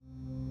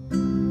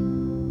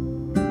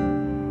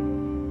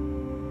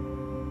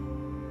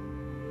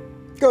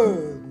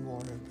Good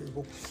morning,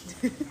 people.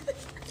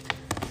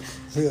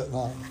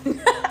 Vietnam.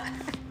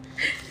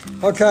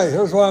 Okay,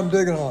 here's what I'm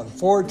digging on.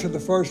 Forward to the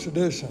first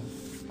edition.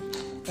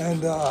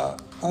 And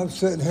I'm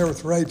sitting here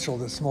with Rachel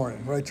this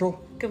morning.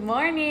 Rachel? Good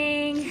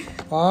morning.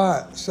 All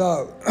right,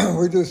 so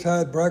we just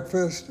had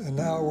breakfast, and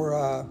now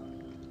we're,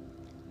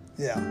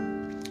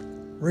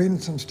 reading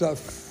some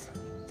stuff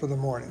for the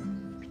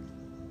morning.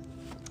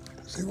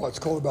 See, what's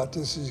cool about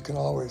this is you can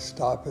always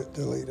stop it,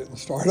 delete it, and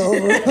start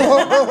over.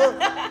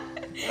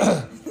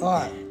 All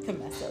right. To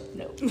mess up,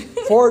 no.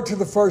 Forward to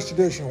the first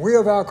edition. We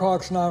of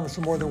Alcoholics Anonymous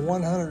are more than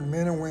 100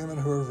 men and women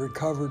who have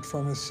recovered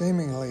from a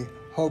seemingly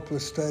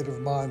hopeless state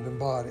of mind and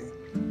body.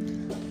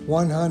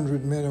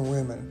 100 men and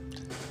women.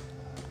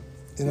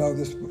 You know,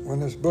 when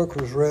this book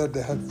was read,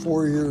 they had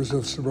 4 years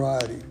of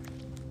sobriety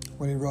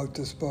when he wrote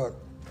this book.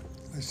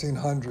 They've seen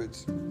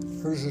hundreds.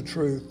 Here's the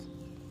truth.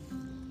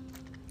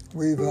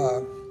 We've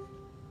been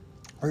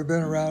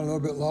around a little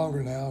bit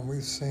longer now, and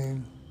we've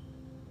seen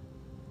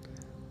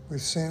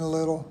a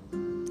little,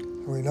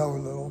 and we know a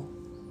little.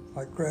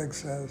 Like Greg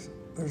says,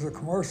 there's a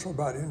commercial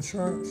about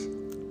insurance.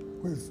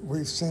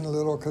 We've seen a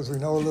little because we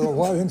know a little.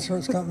 What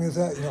insurance company is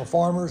that? You know,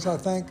 Farmers, I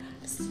think.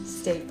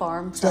 State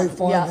Farm. State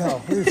Farm,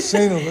 yeah. We've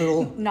seen a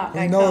little. Not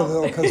we know a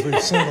little because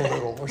we've seen a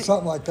little, or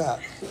something like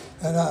that.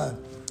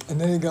 And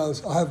then he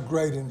goes, I have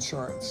great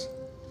insurance.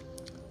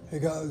 He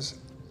goes,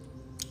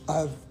 I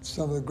have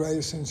some of the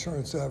greatest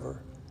insurance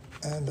ever.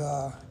 And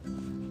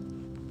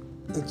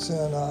it's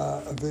in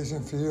A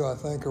Vision for You, I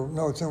think, or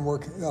no, it's in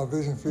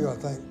Vision for You, I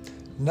think.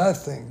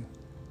 Nothing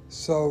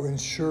so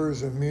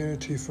ensures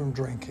immunity from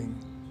drinking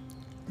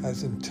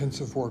as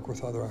intensive work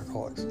with other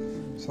alcoholics.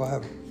 So I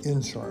have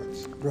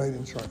insurance, great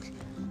insurance.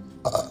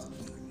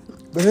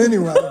 But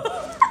anyway,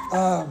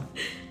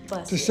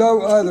 to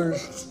show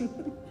others,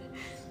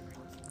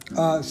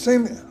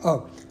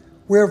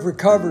 we have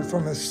recovered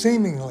from a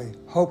seemingly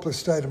hopeless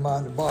state of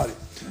mind and body.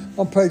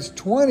 On page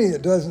 20,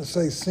 it doesn't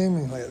say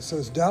seemingly. It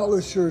says,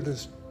 doubtless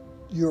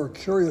you are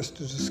curious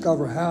to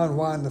discover how and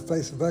why, in the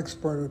face of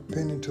expert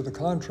opinion to the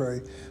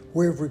contrary,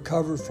 we have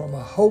recovered from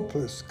a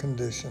hopeless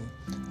condition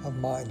of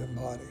mind and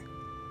body.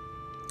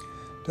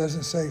 It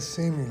doesn't say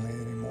seemingly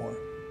anymore.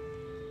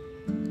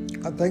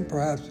 I think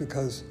perhaps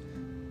because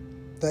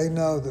they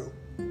know that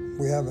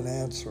we have an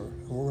answer,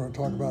 and we're going to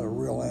talk about a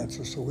real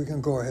answer, so we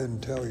can go ahead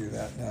and tell you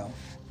that now.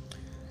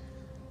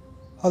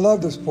 I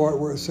love this part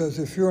where it says,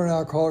 if you're an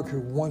alcoholic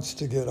who wants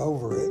to get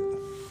over it,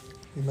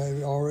 you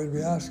may already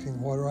be asking,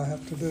 what do I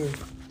have to do?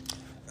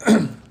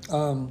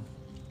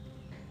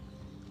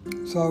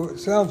 So it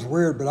sounds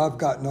weird, but I've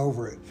gotten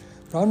over it.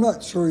 But I'm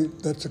not sure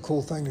that's a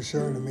cool thing to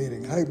share in a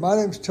meeting. Hey, my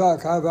name's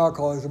Chuck. I have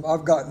alcoholism.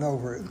 I've gotten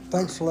over it.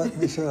 Thanks for letting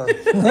me share.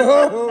 You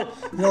know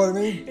what I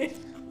mean?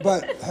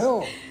 But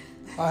hell,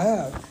 I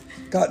have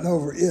gotten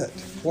over it.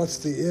 What's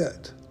the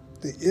it?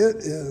 The it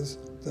is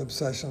the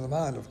obsession of the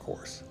mind, of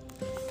course.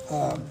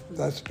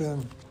 That's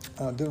been,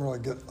 I didn't really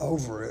get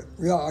over it.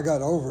 Yeah, I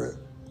got over it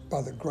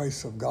by the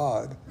grace of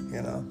God,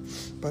 you know.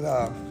 But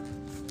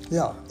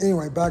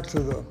anyway, back to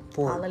the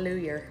forward.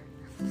 Hallelujah.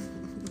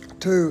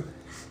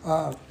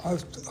 I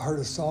heard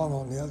a song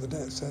on the other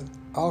day that said,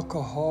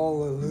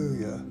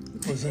 Alcohol-Hallelujah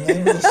was the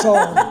name of the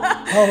song.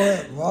 I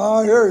went, well,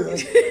 I hear you.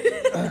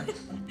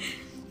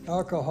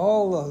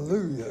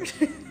 Alcohol-Hallelujah.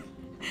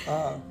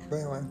 But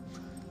anyway.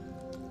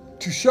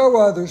 To show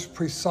others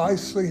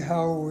precisely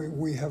how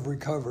we have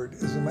recovered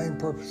is the main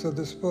purpose of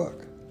this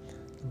book.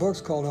 The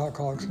book's called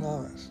Alcoholics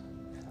Anonymous.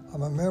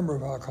 I'm a member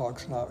of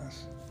Alcoholics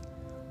Anonymous.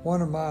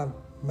 One of my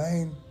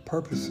main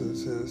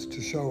purposes is to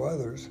show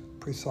others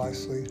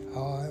precisely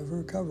how I have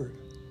recovered.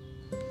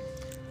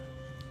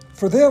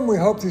 For them, we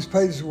hope these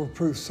pages will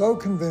prove so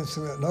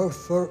convincing that no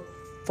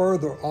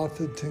further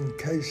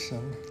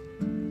authentication,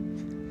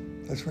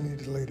 that's when you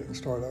delete it and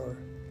start over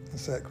and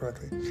say it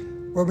correctly,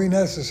 will be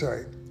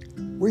necessary.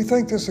 We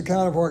think this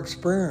account of our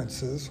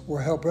experiences will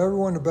help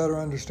everyone to better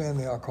understand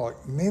the alcoholic.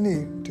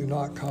 Many do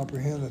not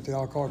comprehend that the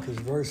alcoholic is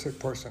a very sick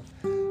person.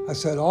 I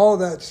said all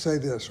of that to say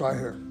this right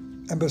here.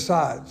 And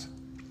besides,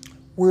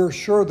 we are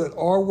sure that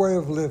our way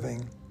of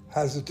living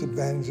has its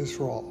advantages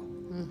for all.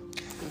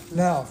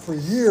 Now, for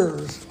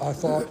years, I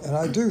thought, and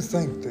I do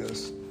think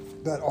this,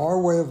 that our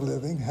way of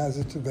living has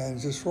its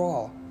advantages for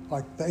all.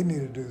 Like they need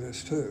to do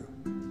this too,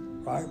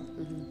 right?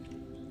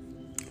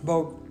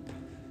 But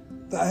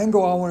the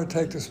angle I want to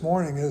take this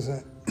morning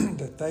isn't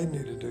that they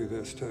need to do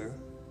this too.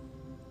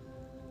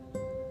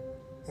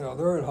 You know,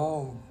 they're at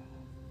home.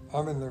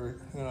 I'm in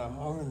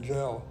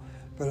jail,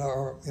 but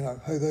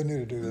hey, they need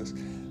to do this.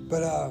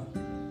 But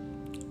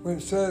when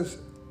it says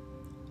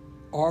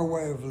our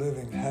way of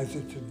living has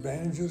its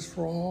advantages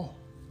for all,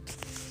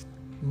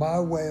 my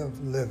way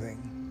of living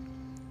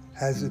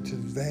has its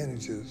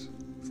advantages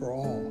for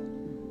all.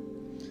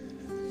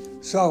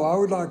 So I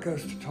would like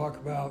us to talk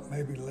about,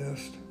 maybe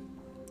list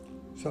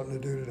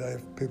something to do today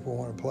if people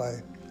want to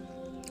play.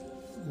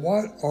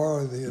 What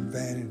are the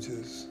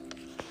advantages?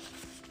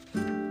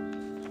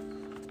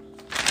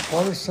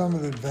 What are some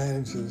of the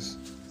advantages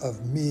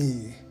of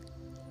me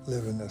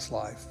living this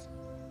life?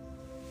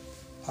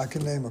 I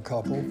can name a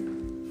couple.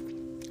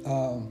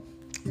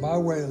 My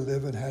way of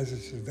living has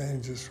its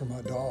advantages for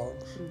my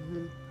dogs,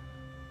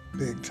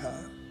 big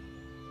time.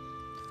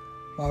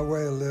 My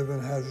way of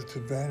living has its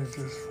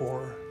advantages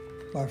for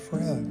my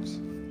friends.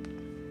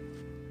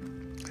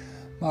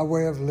 My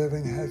way of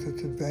living has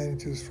its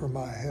advantages for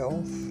my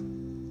health,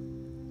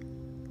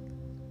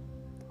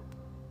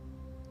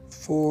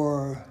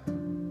 for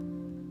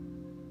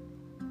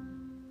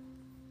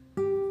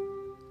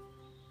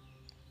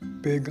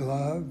big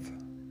love.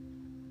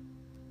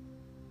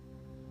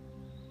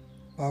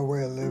 My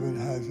way of living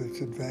has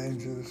its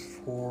advantages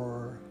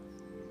for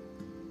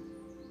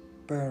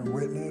bearing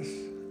witness.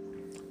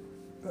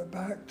 But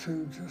back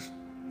to just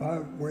my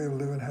way of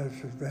living has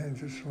its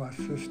advantages for my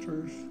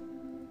sisters.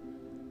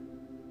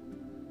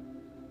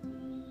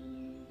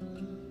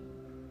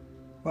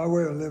 My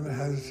way of living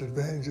has its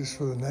advantages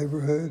for the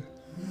neighborhood.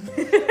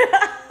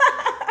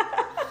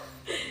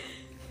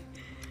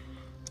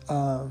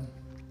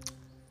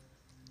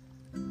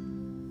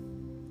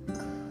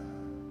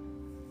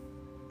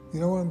 You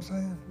know what I'm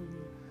saying?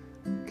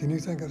 Can you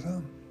think of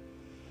some?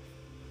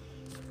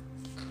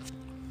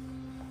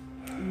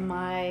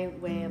 My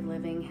way of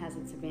living has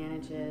its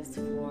advantages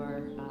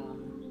for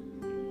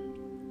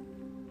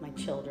my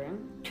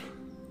children,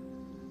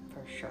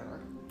 for sure.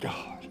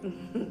 God.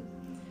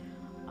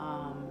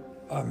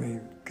 I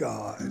mean,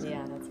 God.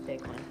 Yeah, that's a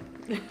big one.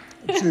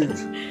 It's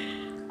huge.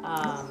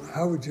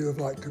 How would you have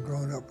liked to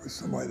grown up with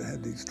somebody that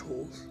had these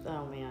tools?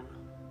 Oh, man.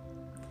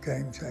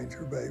 Game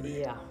changer, baby.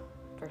 Yeah,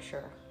 for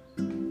sure.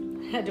 I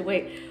had to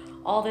wait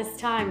all this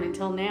time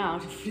until now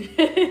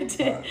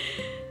to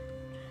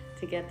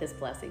get this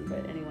blessing.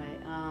 But anyway,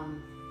 I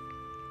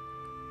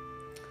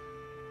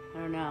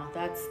don't know.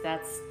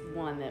 That's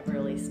one that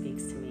really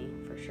speaks to me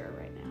for sure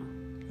right now.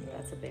 Yeah.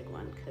 That's a big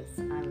one because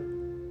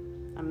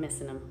I'm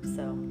missing them.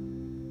 So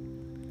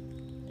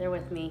they're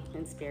with me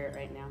in spirit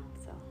right now.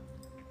 So.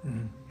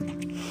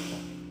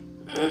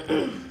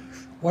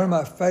 One of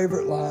my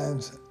favorite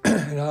lines,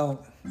 and I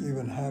don't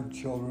even have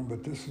children,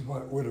 but this is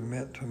what it would have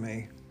meant to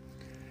me.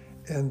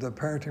 In the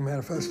Parenting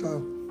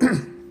Manifesto,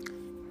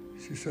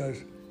 she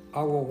says,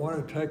 I will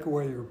want to take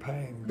away your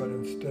pain, but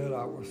instead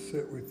I will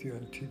sit with you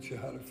and teach you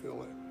how to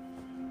feel it.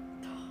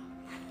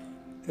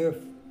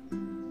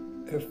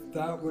 If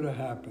that would have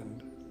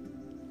happened,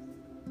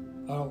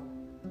 I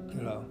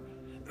don't,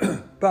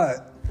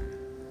 but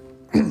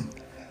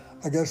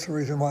I guess the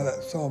reason why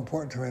that's so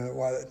important to me, and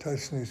why that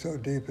touched me so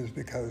deep, is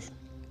because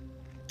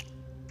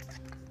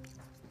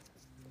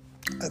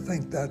I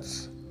think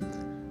that's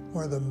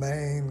one of the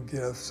main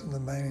gifts and the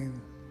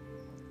main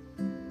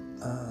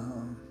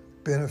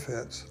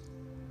benefits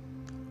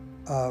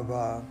of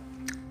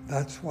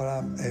that's what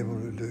I'm able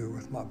to do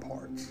with my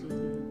parts.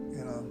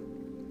 You know,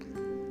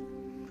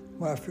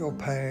 when I feel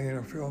pain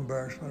or feel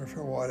embarrassment or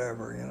feel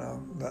whatever, you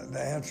know,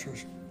 the answer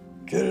is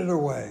get it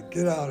away,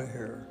 get out of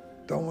here.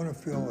 Don't want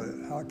to feel it.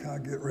 How can I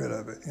get rid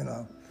of it? You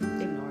know,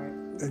 Ignore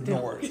it.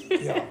 ignore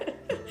it. Yeah.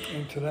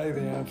 And today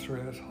the answer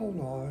is hold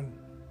on.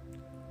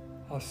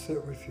 I'll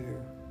sit with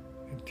you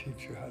and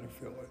teach you how to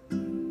feel it.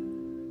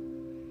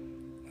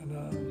 And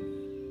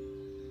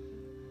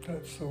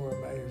that's so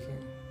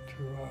amazing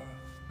to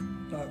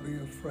not be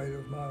afraid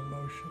of my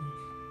emotions.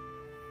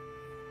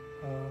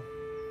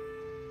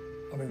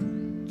 I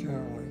mean,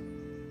 generally,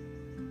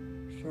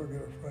 still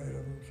get afraid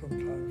of them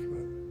sometimes,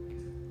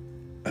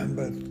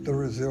 but the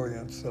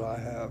resilience that I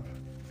have,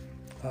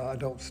 I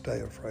don't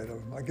stay afraid of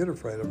them. I get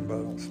afraid of them, but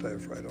I don't stay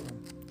afraid of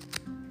them.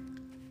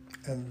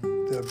 And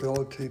the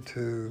ability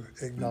to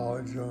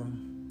acknowledge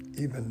them,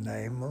 even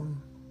name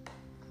them,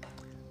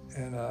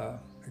 and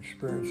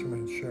experience them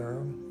and share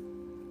them.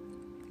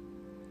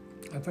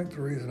 I think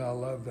the reason I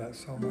love that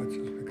so much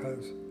is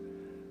because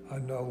I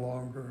no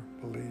longer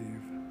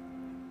believe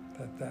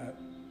that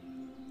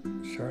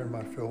sharing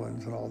my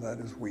feelings and all that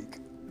is weak.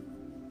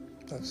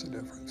 That's the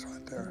difference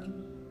right there.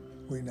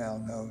 We now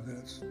know that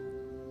it's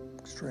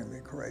extremely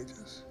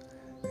courageous.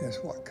 And it's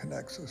what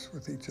connects us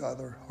with each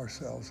other,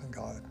 ourselves, and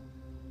God.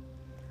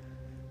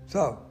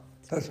 So,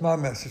 that's my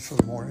message for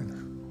the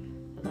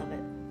morning. I love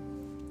it.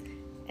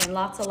 And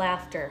lots of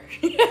laughter.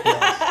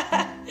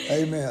 Yes.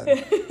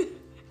 Amen.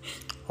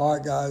 All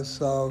right, guys,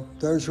 so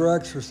there's your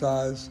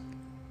exercise.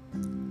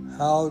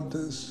 How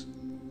does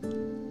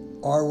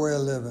our way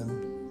of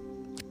living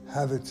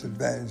have its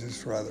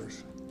advantages for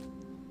others?